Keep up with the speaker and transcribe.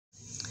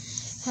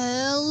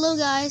Hello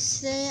guys,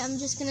 today I'm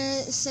just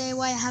gonna say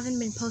why I haven't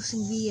been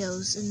posting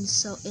videos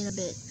in a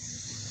bit.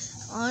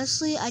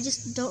 Honestly, I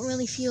just don't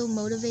really feel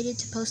motivated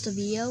to post a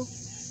video,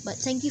 but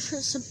thank you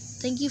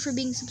for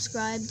being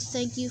subscribed.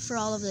 Thank you for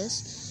all of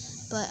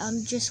this. But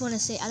just want to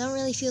say I don't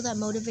really feel that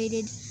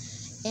motivated,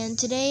 and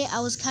today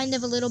I was kind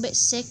of a little bit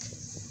sick.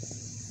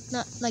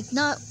 Not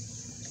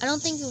I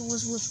don't think it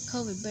was with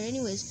COVID, but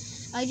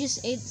anyways, I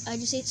just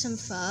ate some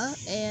pho,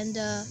 and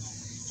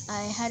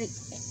I had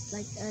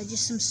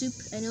just some soup,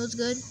 and it was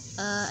good.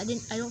 I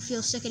don't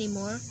feel sick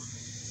anymore,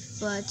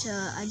 but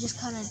I just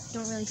kind of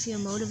don't really feel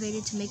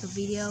motivated to make a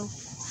video.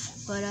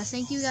 But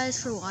thank you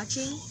guys for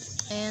watching,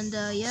 and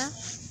yeah,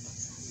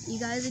 you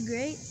guys are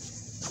great.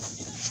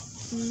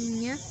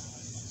 Yeah,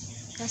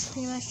 that's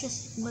pretty much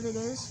just what it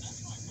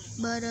is.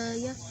 But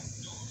yeah,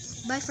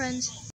 bye friends.